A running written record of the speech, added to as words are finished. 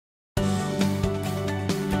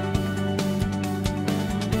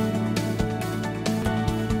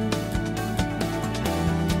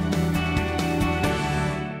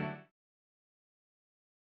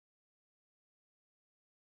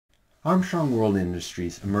Armstrong World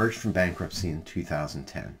Industries emerged from bankruptcy in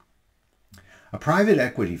 2010. A private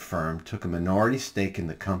equity firm took a minority stake in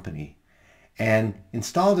the company and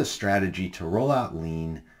installed a strategy to roll out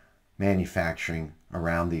lean manufacturing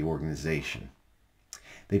around the organization.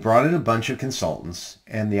 They brought in a bunch of consultants,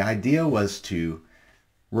 and the idea was to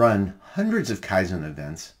run hundreds of Kaizen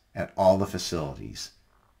events at all the facilities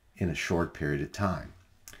in a short period of time.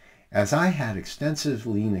 As I had extensive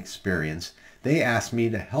lean experience, they asked me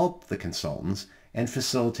to help the consultants and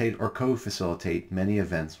facilitate or co-facilitate many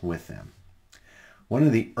events with them. One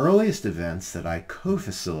of the earliest events that I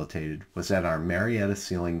co-facilitated was at our Marietta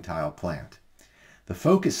ceiling tile plant. The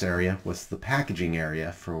focus area was the packaging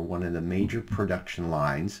area for one of the major production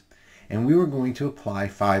lines, and we were going to apply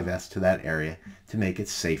 5S to that area to make it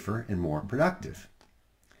safer and more productive.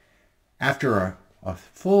 After a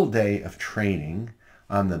full day of training,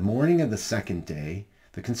 on the morning of the second day,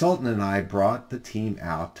 the consultant and I brought the team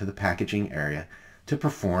out to the packaging area to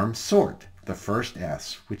perform SORT, the first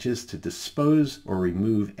S, which is to dispose or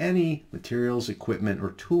remove any materials, equipment,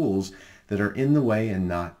 or tools that are in the way and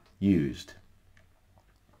not used.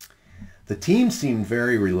 The team seemed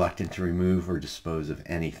very reluctant to remove or dispose of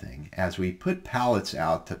anything as we put pallets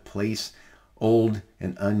out to place old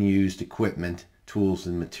and unused equipment, tools,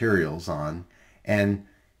 and materials on, and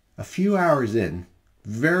a few hours in,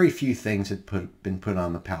 very few things had been put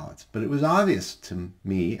on the pallets, but it was obvious to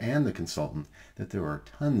me and the consultant that there were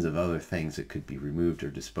tons of other things that could be removed or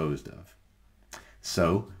disposed of.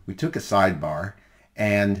 So we took a sidebar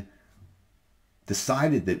and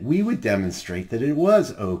decided that we would demonstrate that it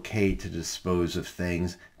was okay to dispose of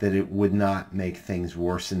things, that it would not make things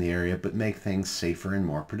worse in the area, but make things safer and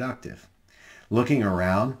more productive. Looking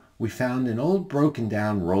around, we found an old broken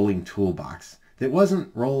down rolling toolbox that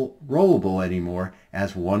wasn't rollable anymore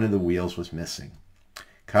as one of the wheels was missing.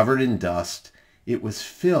 Covered in dust, it was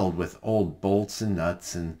filled with old bolts and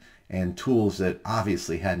nuts and tools that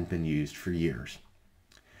obviously hadn't been used for years.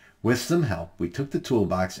 With some help, we took the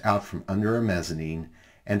toolbox out from under a mezzanine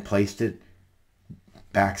and placed it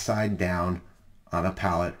backside down on a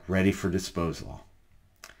pallet ready for disposal.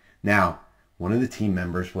 Now, one of the team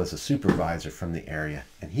members was a supervisor from the area,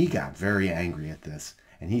 and he got very angry at this.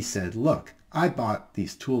 And he said, "Look, I bought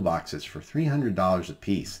these toolboxes for $300 a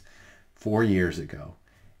piece 4 years ago,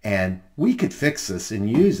 and we could fix this and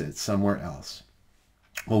use it somewhere else."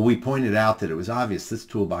 Well, we pointed out that it was obvious this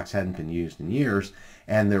toolbox hadn't been used in years,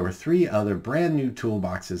 and there were 3 other brand new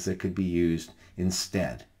toolboxes that could be used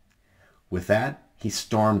instead. With that, he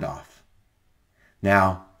stormed off.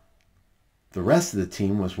 Now, the rest of the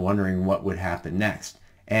team was wondering what would happen next,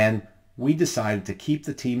 and we decided to keep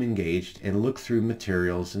the team engaged and look through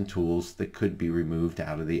materials and tools that could be removed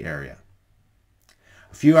out of the area.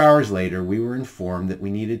 A few hours later, we were informed that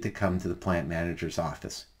we needed to come to the plant manager's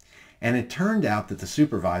office. And it turned out that the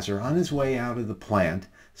supervisor, on his way out of the plant,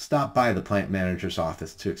 stopped by the plant manager's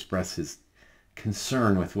office to express his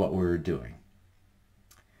concern with what we were doing.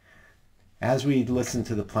 As we listened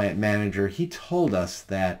to the plant manager, he told us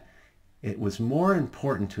that it was more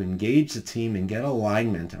important to engage the team and get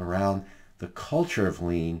alignment around the culture of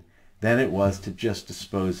lean than it was to just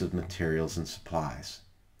dispose of materials and supplies.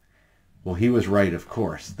 Well, he was right, of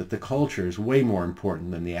course, that the culture is way more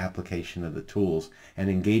important than the application of the tools, and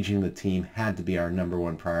engaging the team had to be our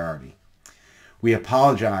 #1 priority. We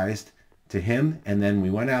apologized to him, and then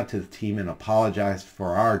we went out to the team and apologized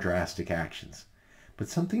for our drastic actions. But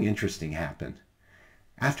something interesting happened.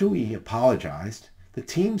 After we apologized, the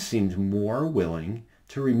team seemed more willing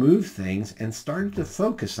to remove things and started to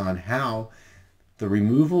focus on how the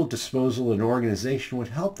removal, disposal, and organization would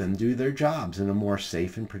help them do their jobs in a more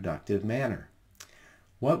safe and productive manner.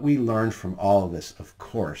 What we learned from all of this, of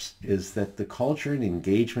course, is that the culture and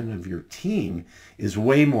engagement of your team is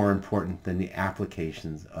way more important than the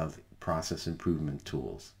applications of process improvement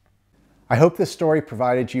tools. I hope this story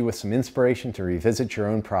provided you with some inspiration to revisit your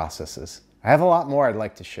own processes. I have a lot more I'd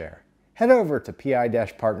like to share. Head over to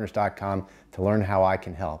pi-partners.com to learn how I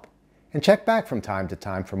can help. And check back from time to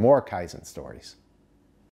time for more Kaizen stories.